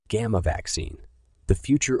Gamma Vaccine, the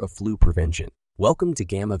future of flu prevention. Welcome to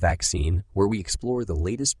Gamma Vaccine, where we explore the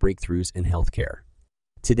latest breakthroughs in healthcare.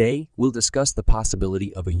 Today, we'll discuss the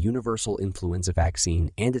possibility of a universal influenza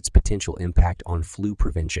vaccine and its potential impact on flu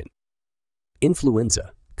prevention.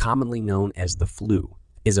 Influenza, commonly known as the flu,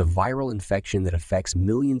 is a viral infection that affects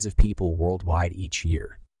millions of people worldwide each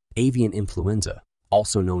year. Avian influenza,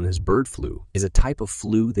 also known as bird flu, is a type of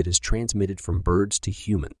flu that is transmitted from birds to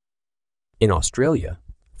humans. In Australia,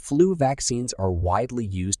 flu vaccines are widely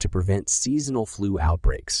used to prevent seasonal flu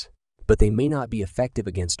outbreaks, but they may not be effective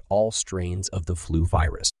against all strains of the flu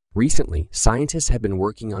virus. Recently, scientists have been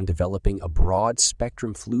working on developing a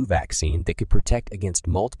broad-spectrum flu vaccine that could protect against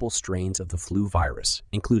multiple strains of the flu virus,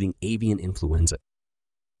 including avian influenza.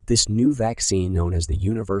 This new vaccine, known as the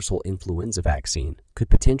Universal Influenza Vaccine, could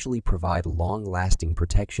potentially provide long-lasting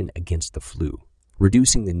protection against the flu,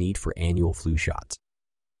 reducing the need for annual flu shots.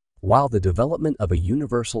 While the development of a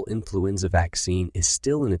universal influenza vaccine is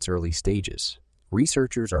still in its early stages,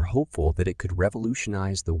 researchers are hopeful that it could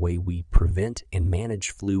revolutionize the way we prevent and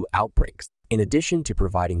manage flu outbreaks. In addition to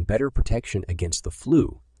providing better protection against the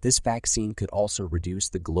flu, this vaccine could also reduce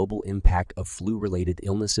the global impact of flu-related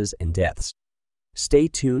illnesses and deaths. Stay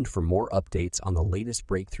tuned for more updates on the latest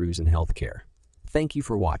breakthroughs in healthcare. Thank you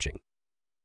for watching.